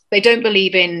oaths. They don't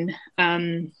believe in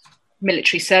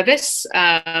military service,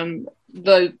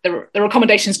 though there are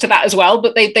accommodations to that as well,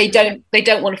 but they don't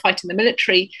want to fight in the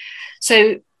military.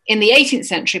 So in the 18th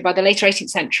century, by the later 18th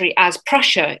century, as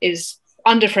Prussia is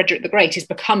under Frederick the Great is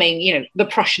becoming, the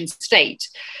Prussian state,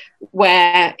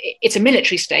 where it's a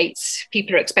military state,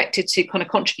 people are expected to kind of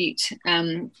contribute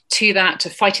to that, to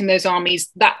fight in those armies.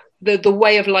 That the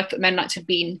way of life that Mennonites have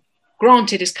been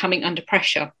granted is coming under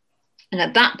pressure, and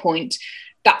at that point,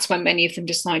 that's when many of them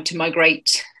decide to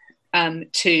migrate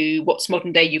to what's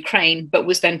modern day Ukraine, but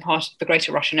was then part of the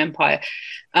Greater Russian Empire,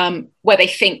 where they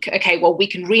think, okay, well, we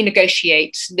can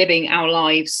renegotiate living our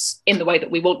lives in the way that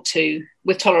we want to,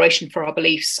 with toleration for our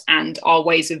beliefs and our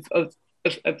ways of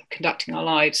conducting our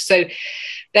lives. So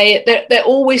they're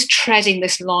always treading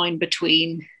this line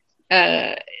between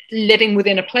living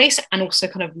within a place and also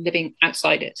kind of living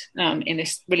outside it in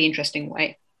this really interesting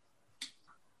way.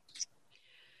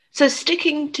 So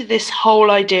sticking to this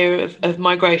whole idea of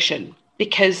migration,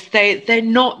 because they're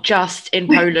not just in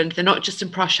Poland, they're not just in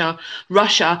Prussia,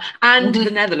 Russia, and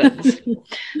the Netherlands.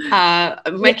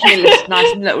 I'm making a list,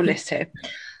 nice little list here.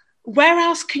 Where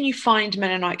else can you find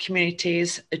Mennonite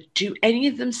communities? Do any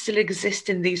of them still exist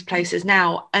in these places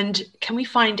now? And can we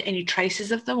find any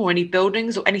traces of them, or any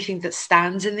buildings, or anything that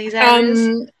stands in these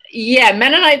areas? Yeah,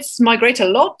 Mennonites migrate a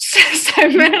lot. So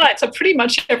Mennonites are pretty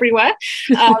much everywhere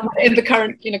in the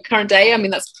current day. I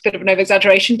mean, that's a bit of an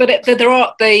over-exaggeration, but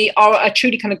they are a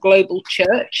truly kind of global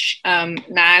church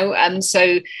now. And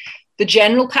so the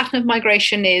general pattern of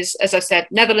migration is, as I said,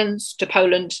 Netherlands to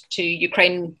Poland to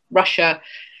Ukraine, Russia.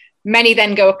 Many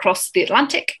then go across the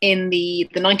Atlantic in the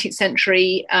 19th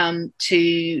century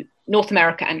to North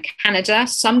America and Canada.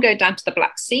 Some go down to the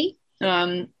Black Sea.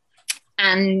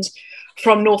 And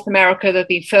from North America, there have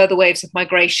been further waves of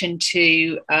migration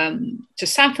to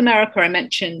South America. I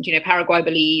mentioned, Paraguay,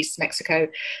 Belize, Mexico,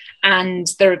 and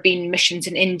there have been missions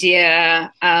in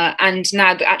India. And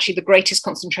now, actually, the greatest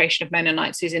concentration of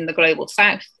Mennonites is in the global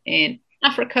South, in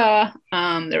Africa.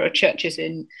 There are churches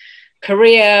in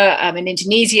Korea, in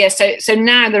Indonesia. So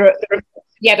now there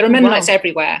are Mennonites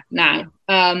everywhere now.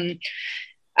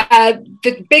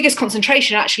 The biggest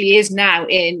concentration actually is now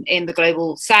in the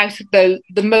global South, though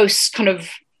the most kind of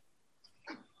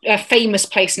famous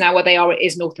place now where they are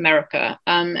is North America.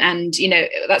 And,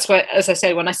 that's why, as I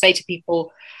say, when I say to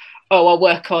people, oh, I'll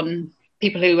work on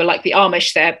people who are like the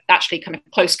Amish, they're actually kind of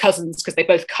close cousins because they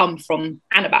both come from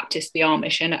Anabaptist, the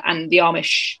Amish, and the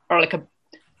Amish are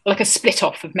like a split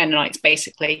off of Mennonites,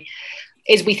 basically.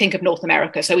 is we think of North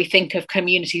America. So we think of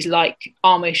communities like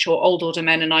Amish or Old Order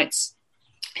Mennonites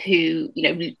who,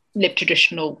 live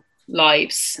traditional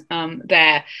lives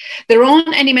there. There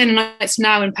aren't any Mennonites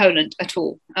now in Poland at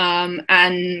all.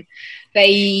 And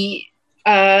they,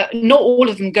 not all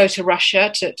of them go to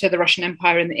Russia, to the Russian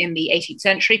Empire in the 18th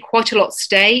century. Quite a lot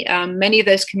stay. Many of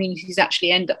those communities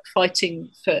actually end up fighting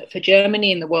for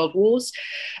Germany in the World Wars.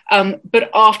 But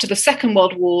after the Second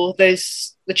World War, the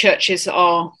churches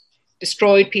are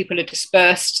destroyed, people are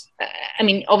dispersed.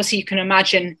 Obviously you can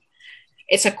imagine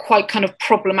it's a quite kind of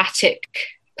problematic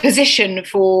position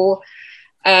for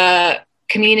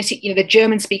community, the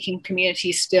German-speaking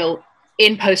communities still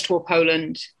in post-war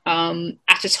Poland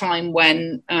at a time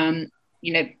when,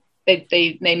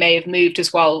 they may have moved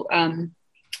as well, and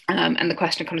the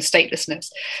question of kind of statelessness.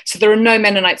 So there are no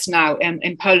Mennonites now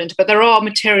in Poland, but there are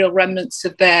material remnants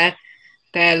of their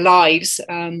lives.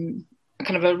 Kind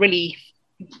of a really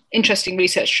interesting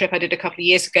research trip I did a couple of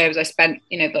years ago, as I spent,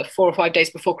 the 4 or 5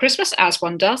 days before Christmas, as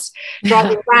one does,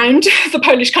 driving around the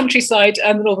Polish countryside,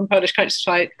 the northern Polish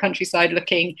countryside,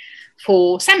 looking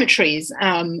for cemeteries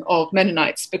of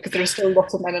Mennonites, because there are still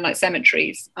lots of Mennonite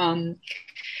cemeteries. And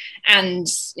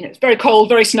it's very cold,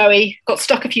 very snowy, got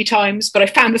stuck a few times, but I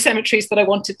found the cemeteries that I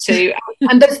wanted to.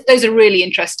 And those are really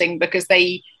interesting because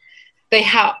they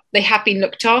have been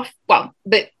looked after. Well,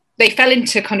 they fell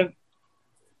into kind of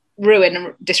ruin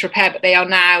and disrepair, but they are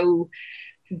now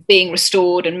being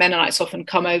restored, and Mennonites often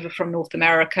come over from North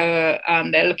America.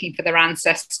 They're looking for their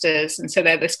ancestors, and so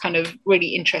they're this kind of really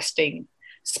interesting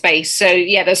space. So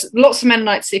yeah, there's lots of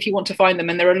Mennonites if you want to find them,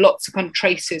 and there are lots of kind of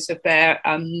traces of their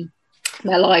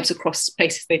lives across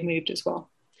places they've moved as well.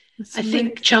 I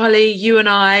think, Charlie, you and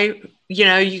I,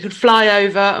 you could fly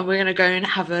over and we're going to go and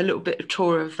have a little bit of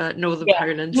tour of northern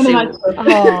Poland. And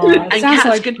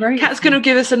Kat's going to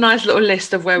give us a nice little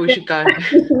list of where we should go.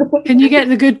 Can you get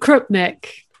the good Krupnik?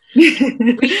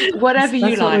 Whatever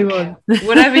you like.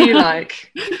 Whatever you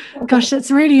like. Gosh, it's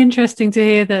really interesting to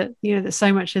hear that, that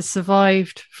so much has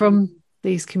survived from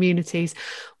these communities.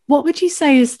 What would you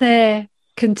say is their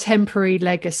contemporary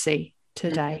legacy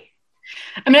today?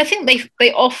 I think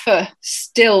they offer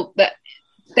still that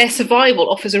their survival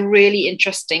offers a really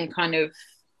interesting kind of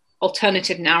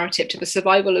alternative narrative to the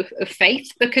survival of faith,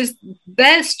 because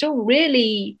they're still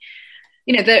really,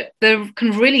 they're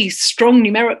kind of really strong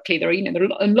numerically. There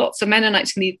are lots of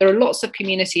Mennonites, and there are lots of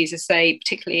communities, as say,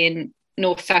 particularly in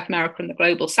North, South America and the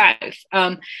global South.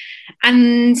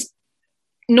 And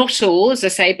not all, as I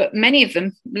say, but many of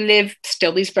them live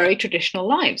still these very traditional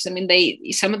lives.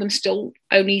 Some of them still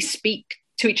only speak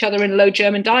to each other in Low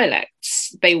German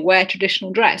dialects. They wear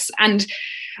traditional dress. And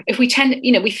if we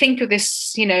we think of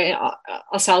this,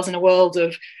 ourselves in a world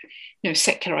of,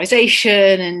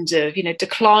 secularization and of,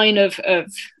 decline of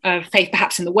faith,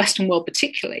 perhaps in the Western world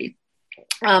particularly.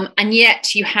 And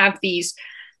yet you have these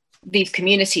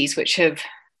communities which have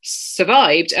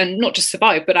survived, and not just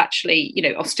survived, but actually,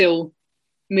 are still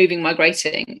moving,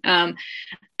 migrating. And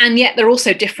yet they're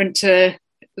also different to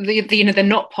they're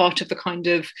not part of the kind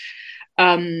of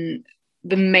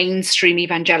the mainstream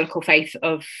evangelical faith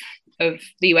of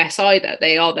the US either.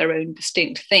 They are their own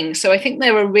distinct thing. So I think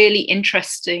they're a really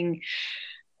interesting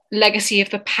legacy of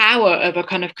the power of a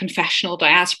kind of confessional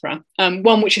diaspora,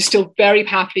 one which is still very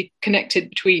powerfully connected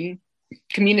between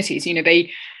communities.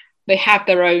 They have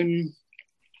their own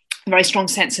very strong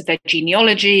sense of their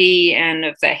genealogy and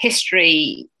of their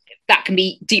history. That can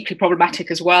be deeply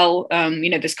problematic as well.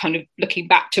 This kind of looking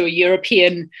back to a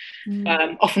European,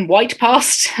 often white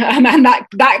past, and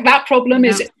that problem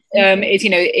is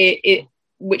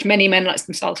which many Mennonites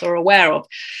themselves are aware of.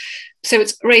 So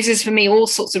it raises for me all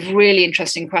sorts of really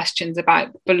interesting questions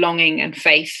about belonging and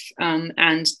faith, and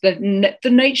the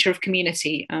nature of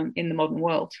community in the modern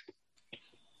world.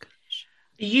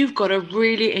 You've got a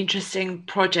really interesting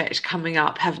project coming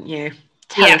up, haven't you?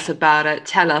 Tell us about it.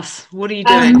 Tell us. What are you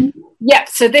doing?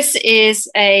 So this is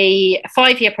a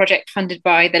 5-year project funded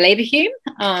by the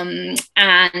Leverhulme.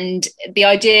 And the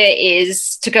idea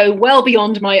is to go well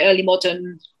beyond my early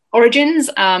modern origins.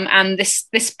 And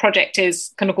this project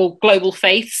is kind of called Global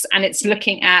Faiths, and it's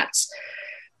looking at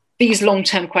these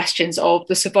long-term questions of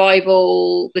the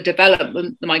survival, the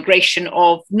development, the migration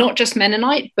of not just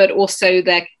Mennonite, but also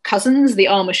their cousins, the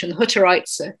Amish and the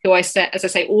Hutterites, who as I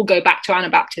say, all go back to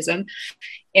Anabaptism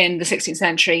in the 16th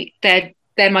century. Their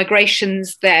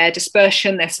migrations, their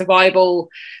dispersion, their survival,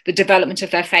 the development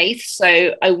of their faith.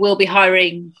 So I will be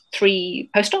hiring 3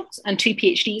 postdocs and 2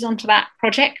 PhDs onto that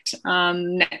project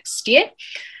next year.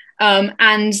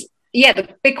 The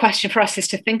big question for us is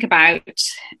to think about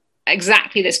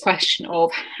exactly this question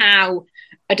of how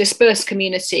a dispersed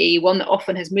community, one that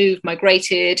often has moved,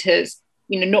 migrated, has,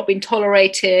 not been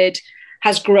tolerated,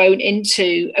 has grown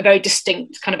into a very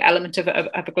distinct kind of element of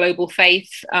a global faith,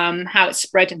 how it's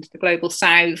spread into the global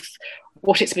south,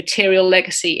 what its material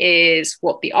legacy is,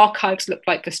 what the archives look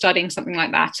like for studying something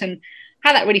like that, and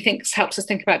how that really helps us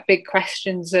think about big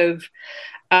questions of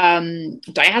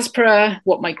diaspora,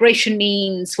 what migration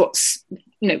means, what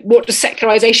does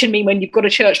secularization mean when you've got a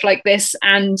church like this,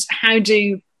 and how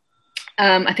do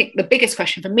I think the biggest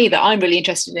question for me that I'm really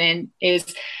interested in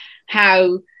is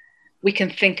how we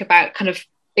can think about kind of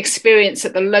experience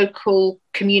at the local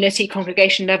community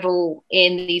congregation level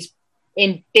in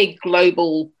big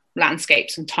global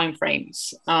landscapes and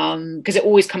timeframes, because it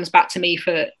always comes back to me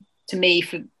for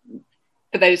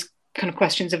those kind of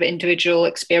questions of individual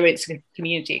experience and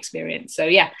community experience. So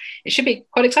yeah, it should be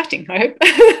quite exciting, I hope.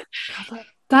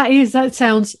 That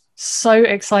sounds so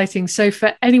exciting. So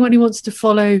for anyone who wants to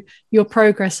follow your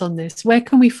progress on this, where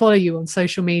can we follow you on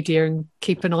social media and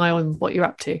keep an eye on what you're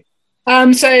up to?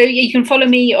 So you can follow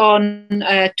me on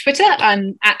Twitter.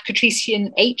 I'm at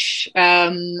CatricianH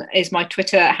is my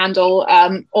Twitter handle.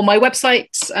 On my website,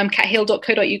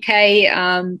 cathill.co.uk,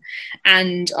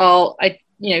 and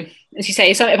as you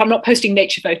say, so if I'm not posting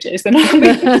nature photos, then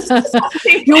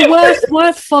you're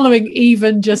worth following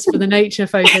even just for the nature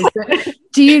photos.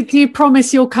 Do you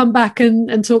promise you'll come back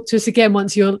and talk to us again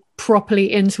once you're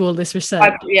properly into all this research?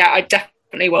 I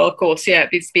definitely will, of course. Yeah,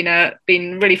 it's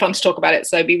been really fun to talk about it.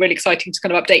 So it'd be really exciting to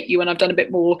kind of update you when I've done a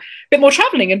bit more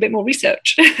traveling and a bit more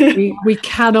research. we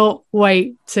cannot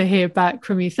wait to hear back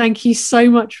from you. Thank you so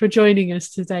much for joining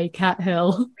us today, Cat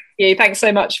Hill. Yeah, thanks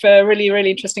so much for a really,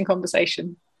 really interesting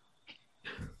conversation.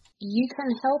 You can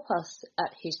help us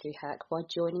at History Hack by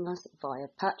joining us via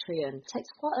Patreon. It takes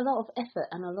quite a lot of effort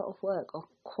and a lot of work of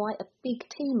quite a big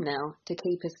team now to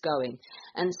keep us going.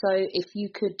 And so if you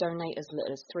could donate as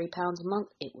little as £3 a month,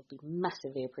 it would be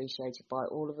massively appreciated by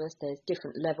all of us. There's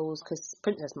different levels because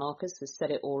Princess Marcus has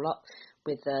set it all up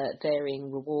with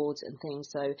varying rewards and things.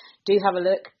 So do have a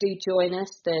look, do join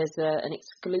us. There's an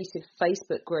exclusive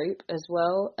Facebook group as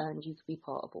well, and you can be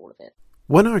part of all of it.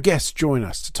 When our guests join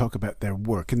us to talk about their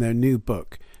work and their new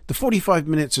book, the 45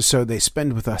 minutes or so they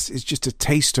spend with us is just a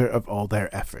taster of all their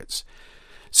efforts.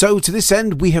 So to this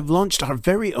end, we have launched our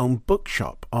very own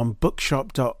bookshop on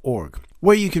bookshop.org,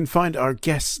 where you can find our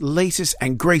guests' latest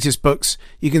and greatest books.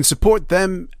 You can support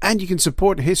them and you can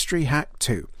support History Hack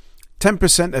too.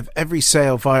 10% of every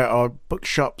sale via our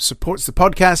bookshop supports the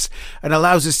podcast and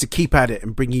allows us to keep at it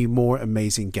and bring you more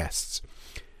amazing guests.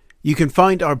 You can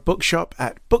find our bookshop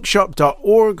at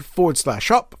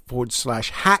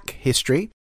bookshop.org/shop/hack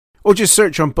history, or just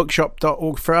search on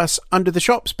bookshop.org for us under the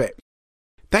shops bit.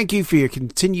 Thank you for your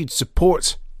continued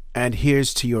support, and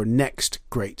here's to your next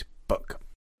great book.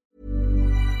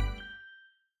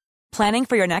 Planning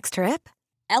for your next trip?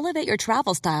 Elevate your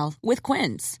travel style with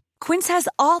Quince. Quince has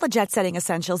all the jet-setting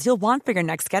essentials you'll want for your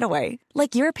next getaway,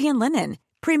 like European linen,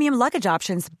 premium luggage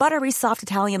options, buttery soft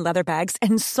Italian leather bags,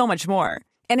 and so much more.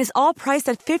 And is all priced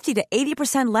at 50 to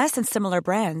 80% less than similar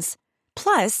brands.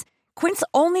 Plus, Quince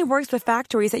only works with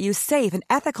factories that use safe and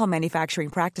ethical manufacturing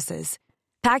practices.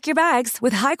 Pack your bags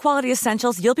with high-quality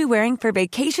essentials you'll be wearing for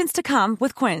vacations to come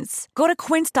with Quince. Go to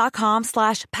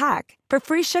quince.com/pack for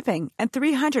free shipping and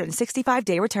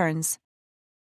 365-day returns.